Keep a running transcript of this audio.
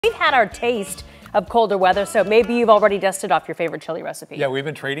We've had our taste of colder weather, so maybe you've already dusted off your favorite chili recipe. Yeah, we've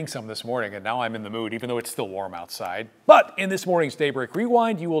been trading some this morning, and now I'm in the mood, even though it's still warm outside. But in this morning's Daybreak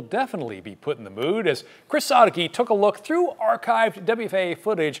Rewind, you will definitely be put in the mood as Chris Sadeghi took a look through archived WFAA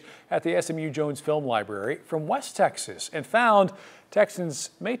footage at the SMU Jones Film Library from West Texas and found Texans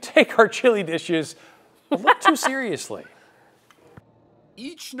may take our chili dishes a little too seriously.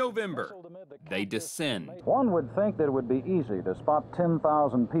 Each November, they descend. One would think that it would be easy to spot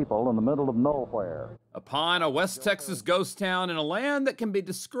 10,000 people in the middle of nowhere. Upon a West Texas ghost town in a land that can be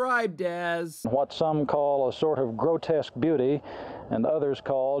described as what some call a sort of grotesque beauty, and others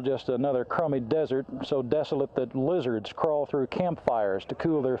call just another crummy desert, so desolate that lizards crawl through campfires to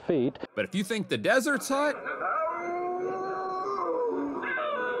cool their feet. But if you think the desert's hot,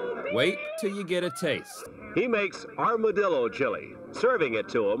 wait till you get a taste. He makes armadillo chili, serving it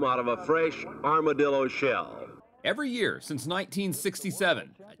to him out of a fresh armadillo shell. Every year since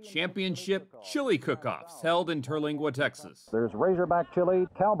 1967, a championship chili cook-offs held in Terlingua, Texas. There's razorback chili,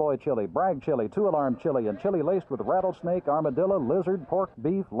 cowboy chili, bragg chili, two-alarm chili, and chili laced with rattlesnake, armadillo, lizard, pork,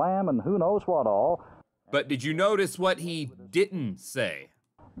 beef, lamb, and who knows what all. But did you notice what he didn't say?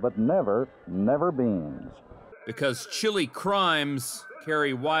 But never beans. Because chili crimes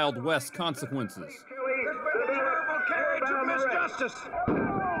carry Wild West consequences.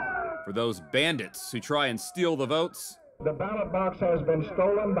 For those bandits who try and steal the votes, the ballot box has been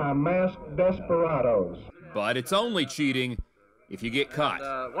stolen by masked desperados. But it's only cheating if you get caught.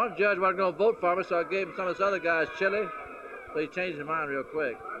 One judge wasn't going to vote for me, so I gave him some of this other guy's chili. But he changed his mind real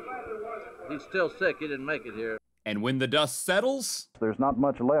quick. He's still sick. He didn't make it here. And when the dust settles, there's not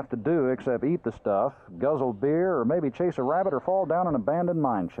much left to do except eat the stuff, guzzle beer, or maybe chase a rabbit or fall down an abandoned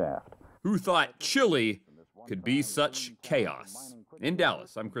mine shaft. Who thought chili could be such chaos? In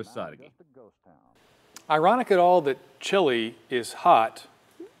Dallas, I'm Chris Sadeghi. Ironic at all that chili is hot,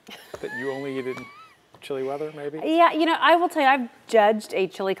 that you only eat it in chilly weather, maybe? Yeah, you know, I will tell you, I've judged a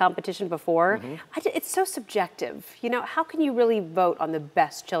chili competition before. It's so subjective. You know, how can you really vote on the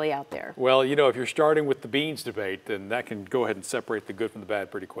best chili out there? Well, you know, if you're starting with the beans debate, then that can go ahead and separate the good from the bad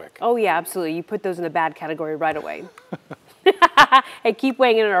pretty quick. Oh, yeah, absolutely. You put those in the bad category right away. Hey, keep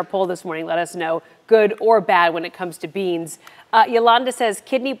weighing in on our poll this morning. Let us know, good or bad when it comes to beans. Yolanda says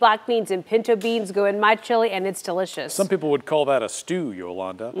kidney, black beans, and pinto beans go in my chili, and it's delicious. Some people would call that a stew,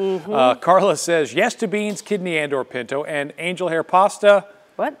 Yolanda. Carla says yes to beans, kidney, and/or pinto, and angel hair pasta.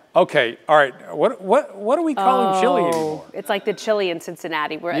 What? Okay, all right. What are we calling chili anymore? It's like the chili in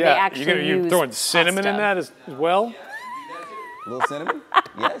Cincinnati, where they actually you're throwing cinnamon in that as well? A little cinnamon?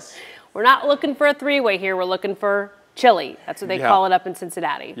 Yes. We're not looking for a three-way here. We're looking for chili. That's what they call it up in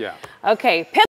Cincinnati. Yeah. Okay.